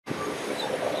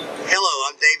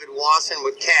Lawson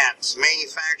with Caps,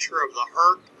 manufacturer of the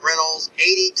Herc Reynolds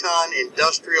 80-ton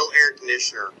industrial air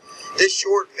conditioner. This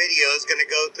short video is going to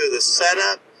go through the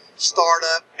setup,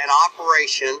 startup, and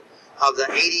operation of the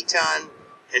 80-ton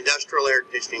industrial air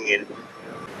conditioning unit.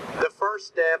 The first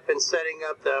step in setting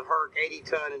up the Herc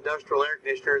 80-ton industrial air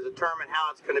conditioner is determine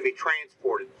how it's going to be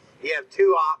transported. You have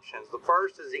two options. The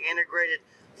first is the integrated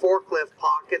forklift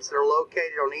pockets that are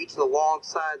located on each of the long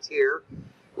sides here,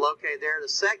 located there. The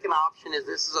second option is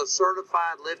this is a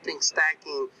certified lifting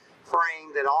stacking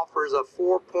frame that offers a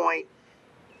 4-point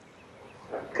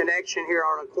connection here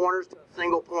on the corners to a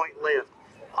single point lift.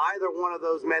 Either one of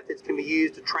those methods can be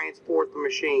used to transport the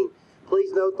machine.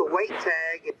 Please note the weight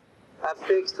tag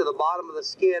affixed to the bottom of the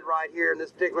skid right here, and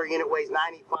this particular unit weighs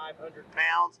 9,500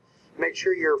 pounds. Make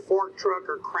sure your fork truck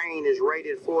or crane is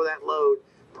rated for that load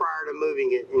prior to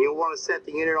moving it, and you'll want to set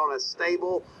the unit on a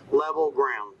stable, level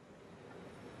ground.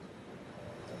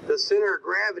 The center of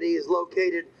gravity is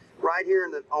located right here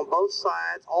on both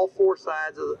sides, all four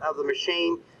sides of the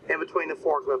machine, in between the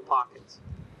forklift pockets.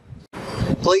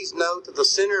 Please note that the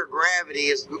center of gravity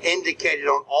is indicated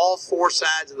on all four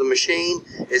sides of the machine,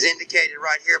 is indicated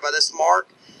right here by this mark.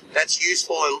 That's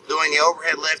useful in doing the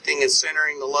overhead lifting and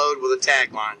centering the load with a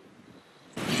tagline.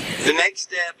 The next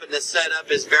step in the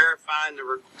setup is verifying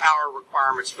the power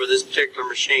requirements for this particular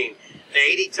machine. The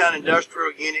 80-ton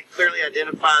industrial unit clearly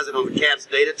identifies it on the CAPS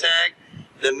data tag.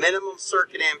 The minimum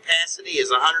circuit ampacity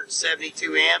is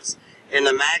 172 amps, and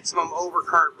the maximum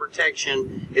overcurrent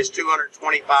protection is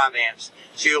 225 amps.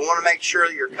 So you'll want to make sure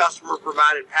that your customer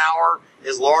provided power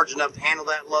is large enough to handle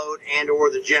that load and or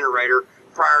the generator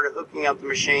prior to hooking up the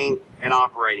machine and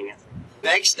operating it.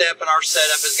 Next step in our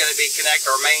setup is going to be connect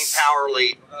our main power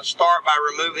lead. We're going to start by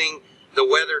removing the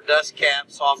weather dust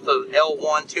caps off the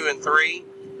L1, 2, and 3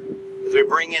 as we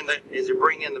bring in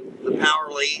the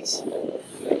power leads.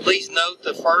 Please note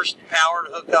the first power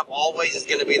to hook up always is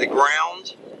going to be the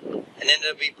ground, and then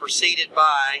it'll be preceded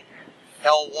by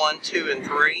L1, 2, and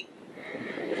 3.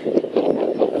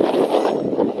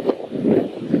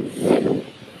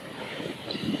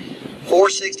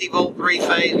 .460-volt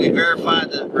three-phase. We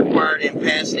verified the required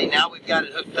ampacity. Now we've got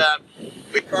it hooked up.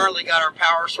 We've currently got our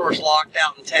power source locked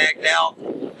out and tagged out.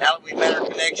 Now that we've made our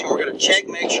connection, we're going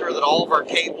to make sure that all of our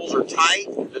cables are tight,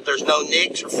 that there's no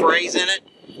nicks or frays in it,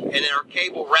 and that our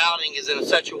cable routing is in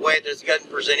such a way that it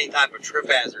doesn't present any type of trip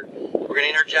hazard. We're going to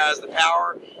energize the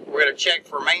power. We're going to check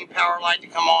for main power light to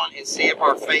come on and see if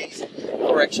our phase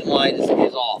correction light is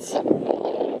off.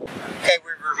 Okay,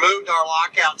 we've removed our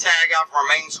lockout tag out from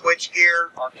our main switch gear.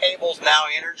 Our cable's now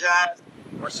energized.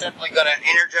 We're simply going to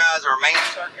energize our main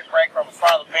circuit breaker on the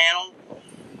front of the panel.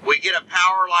 We get a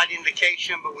power light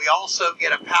indication, but we also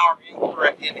get a power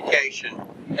incorrect indication.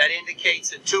 That indicates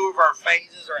that two of our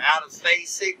phases are out of phase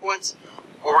sequence.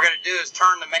 What we're going to do is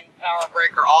turn the main power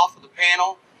breaker off of the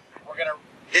panel. We're going to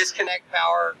disconnect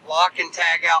power, lock and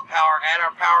tag out power at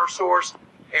our power source,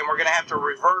 and we're going to have to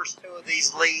reverse two of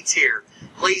these leads here.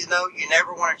 Please note you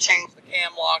never want to change the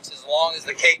cam locks as long as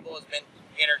the cable has been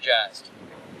energized.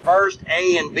 First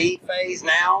A and B phase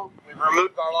now. We've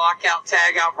removed our lockout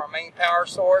tag out from our main power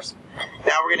source.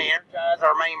 Now we're going to energize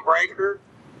our main breaker.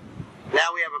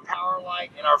 Now we have a power light,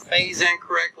 and our phase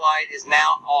incorrect light is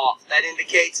now off. That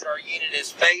indicates that our unit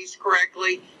is phased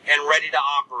correctly and ready to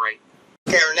operate.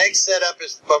 Okay, our next setup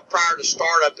is prior to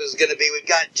startup is going to be, we've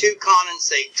got two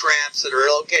condensate traps that are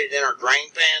located in our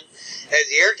drain pan. As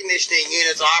the air conditioning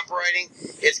unit's operating,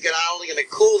 it's not only going to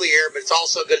cool the air, but it's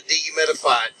also going to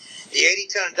dehumidify it. The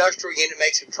 80-ton industrial unit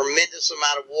makes a tremendous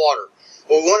amount of water.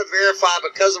 Well, we want to verify,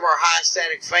 because of our high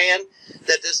static fan,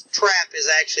 that this trap is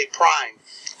actually primed.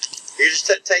 You just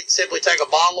simply take a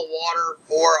bottle of water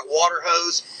or a water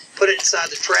hose, put it inside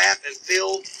the trap, and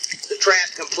fill the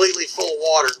trap completely full of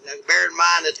water. Now, bear in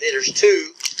mind that there's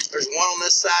two. There's one on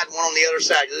this side, one on the other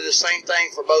side. You do the same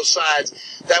thing for both sides.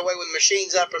 That way, when the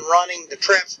machine's up and running, the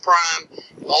trap's primed,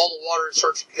 all the water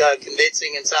starts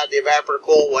condensing inside the evaporator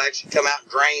coil will actually come out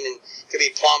and drain and can be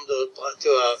plumbed to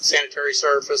a sanitary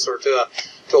surface or to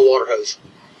a water hose.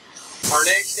 Our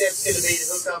next step is going to be to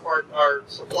hook up our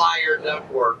supply air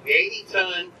ductwork. The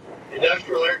 80-ton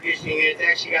industrial air conditioning unit's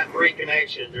actually got three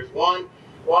connections. There's one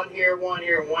here, and one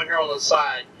here on the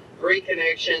side. Three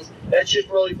connections. That's just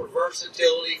really for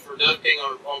versatility for ducting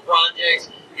on projects.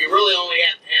 You really only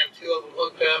have to have two of them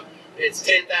hooked up. It's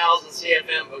 10,000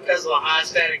 CFM. Because of the high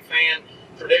static fan,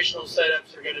 traditional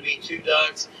setups are going to be two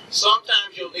ducts.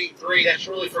 Sometimes you'll need three. That's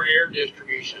really for air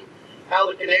distribution. How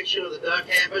the connection of the duct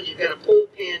happens, you've got a pull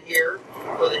pin here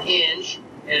for the hinge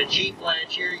and a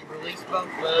G-latch here. You release both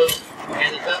of those,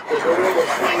 and the door will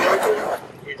swing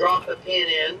open. You drop the pin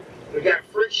in. We've got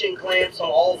friction clamps on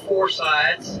all 4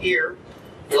 sides here.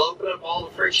 You'll open up all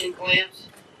the friction clamps.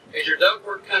 As your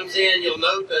ductwork comes in, you'll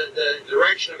note the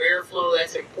direction of airflow.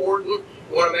 That's important.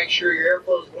 You want to make sure your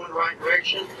airflow is going the right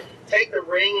direction. Take the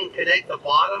ring and connect the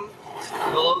bottom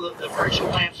below the friction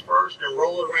clamps first and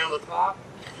roll it around the top.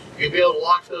 You'll be able to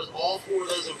lock all 4 of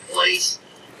those in place.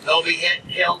 They'll be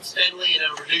held steadily and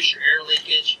it'll reduce your air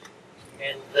leakage.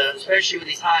 And especially with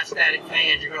these high static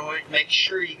fans, you're going to want to make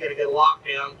sure you get a good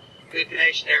lockdown, good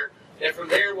connection there. Then from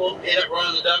there, we'll end up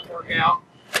running the ductwork out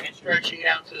and stretching it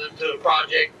out to the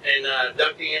project and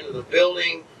ducting into the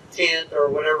building, tent, or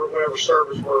whatever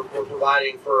service we're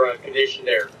providing for conditioned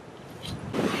air.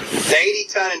 The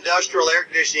 80-ton industrial air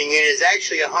conditioning unit is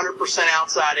actually 100%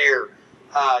 outside air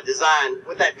design.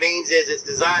 What that means is it's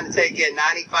designed to take in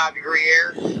 95-degree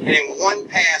air and in one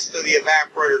pass through the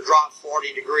evaporator drop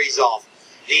 40 degrees off.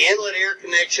 The inlet air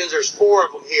connections, there's 4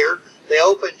 of them here. They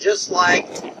open just like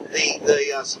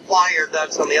the supply air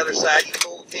ducts on the other side. You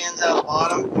pull the pins out of the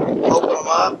bottom, open them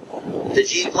up. The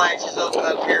G latches open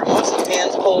up here. Once the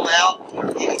pin's pulled out,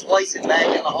 you can place it back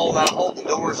in the hole. Now hold the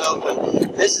doors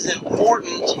open. This is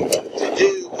important to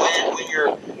do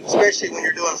especially when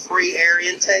you're doing free air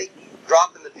intake,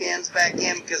 dropping the pins back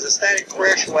in, because the static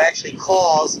pressure will actually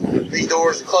cause these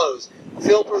doors to close.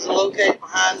 Filters are located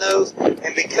behind those,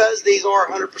 and because these are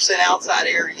 100% outside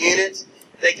air units,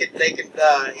 they can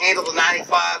handle the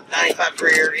 95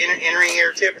 degree air, entering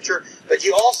air temperature, but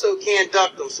you also can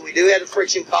duct them. So we do have the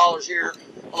friction collars here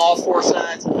on all 4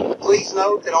 sides. Please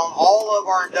note that on all of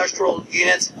our industrial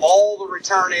units, all the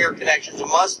return air connections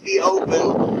must be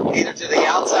open either to the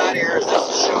outside air, as this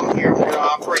is shown here, we're going to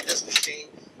operate this machine,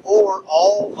 or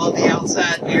all of the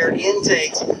outside air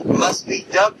intakes must be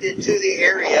ducted to the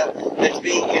area that's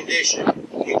being conditioned.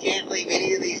 You can't leave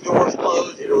any of these doors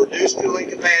closed. It'll reduce cooling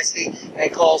capacity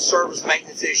and cause service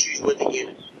maintenance issues with the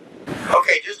unit.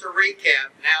 Okay, just to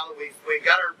recap, now that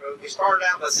we started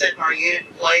out by setting our unit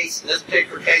in place. In this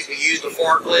particular case, we used a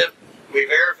forklift. We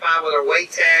verified with our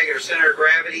weight tag and our center of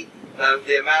gravity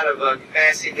the amount of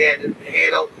capacity we had to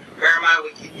handle. Bear in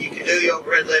mind, you can do the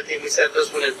overhead lifting. We set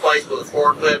this one in place with a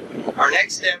forklift. Our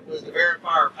next step was to verify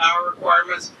our power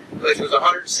requirements, which was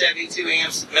 172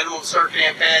 amps minimum circuit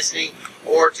ampacity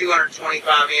or 225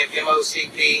 amp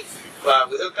MOCP.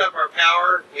 We hooked up our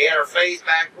power. We had our phase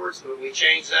backwards, but we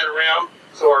changed that around.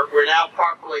 So we're now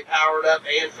properly powered up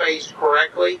and phased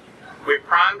correctly. We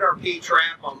primed our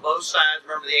P-trap on both sides.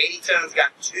 Remember, the 80 tons got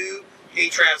 2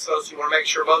 P-traps, so you want to make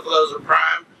sure both of those are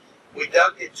primed. We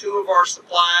ducted 2 of our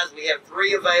supplies. We have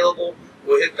 3 available.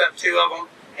 We hooked up 2 of them.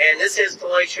 And this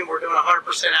installation, we're doing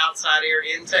 100% outside air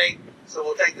intake. So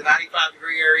we'll take the 95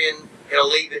 degree air in. It'll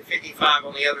leave at 55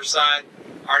 on the other side.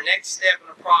 Our next step in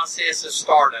the process is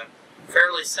startup.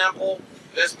 Fairly simple.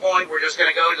 At this point, we're just going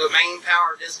to go to the main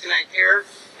power disconnect here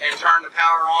and turn the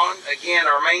power on. Again,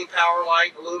 our main power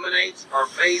light illuminates. Our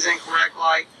phase incorrect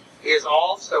light is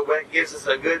off, so that gives us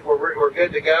we're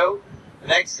good to go. The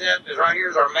next step is right here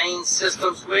is our main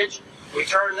system switch. We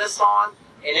turn this on,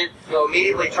 and it will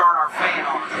immediately turn our fan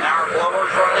on. Now our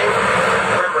blower's running.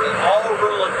 Remember that all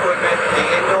room equipment, the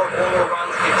indoor blower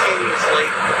runs continuously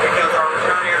because our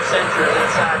return air sensor is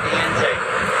inside the intake.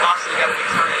 Constantly got to be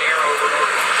turning air over in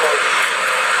order to control this.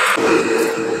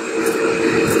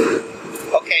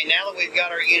 Okay, now that we've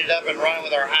got our unit up and running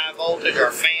with our high voltage, our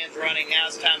fans running, now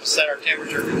it's time to set our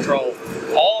temperature control.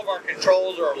 All of our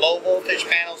controls are low voltage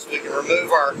panels, so we can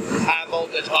remove our high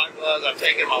voltage hot gloves. I've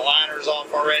taken my liners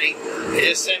off already. It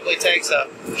just simply takes a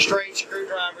straight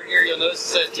screwdriver here. You'll notice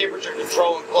it says temperature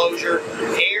control enclosure,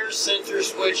 air sensor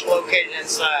switch located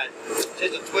inside.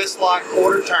 Just a twist lock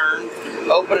quarter turn,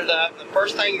 open it up. The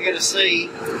first thing you're going to see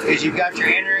is you've got your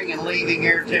entering and leaving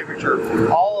air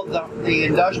temperature. All of the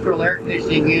industrial air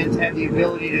conditioning units have the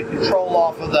ability to control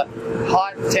off of the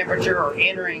hot temperature or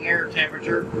entering air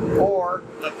temperature or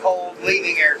the cold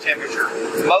leaving air temperature.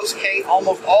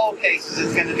 Almost all cases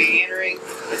it's going to be entering,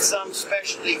 but some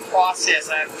specialty process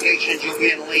applications you'll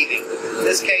be in leaving. In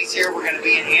this case here we're going to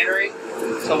be in entering.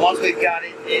 So once we've got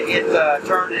it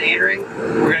turned and entering,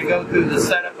 we're going to go through the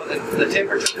setup of the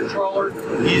temperature controller,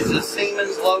 use the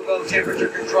Siemens logo temperature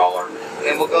controller,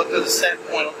 and we'll go through the set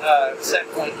point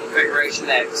configuration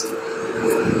next.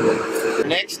 The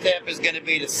next step is going to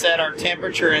be to set our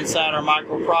temperature inside our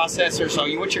microprocessor. So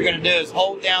what you're going to do is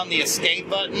hold down the escape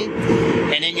button,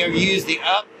 and then you'll use the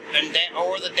up and down,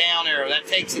 or the down arrow. That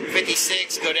takes it to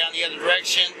 56. Go down the other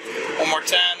direction. One more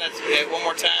time. One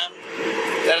more time.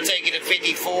 That'll take you to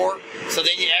 54. So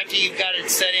then after you've got it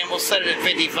set in, we'll set it at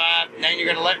 55. Then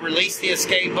you're going to release the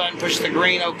escape button, push the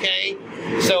green OK.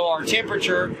 So our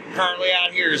temperature currently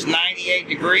out here is 98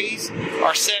 degrees.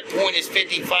 Our set point is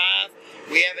 55.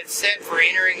 We have it set for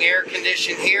entering air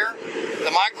condition here.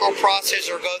 The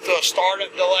microprocessor will go through a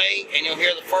startup delay, and you'll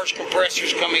hear the first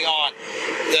compressors coming on.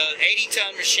 The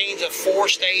 80-ton machine's a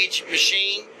 4-stage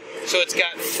machine. So it's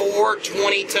got 4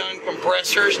 20-ton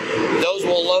compressors. Those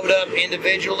will load up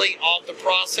individually off the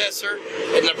processor,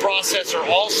 and the processor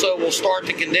also will start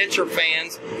the condenser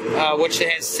fans, which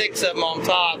has 6 of them on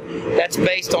top. That's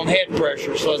based on head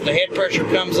pressure. So as the head pressure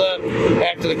comes up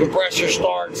after the compressor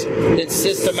starts, then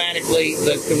systematically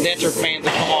the condenser fans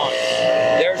will come on.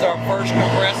 There's our first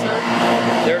compressor.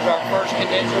 There's our first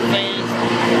condenser fans,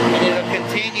 and it'll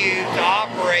continue to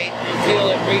operate until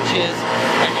it reaches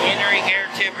an entering air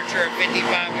temperature of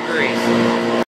 55 degrees.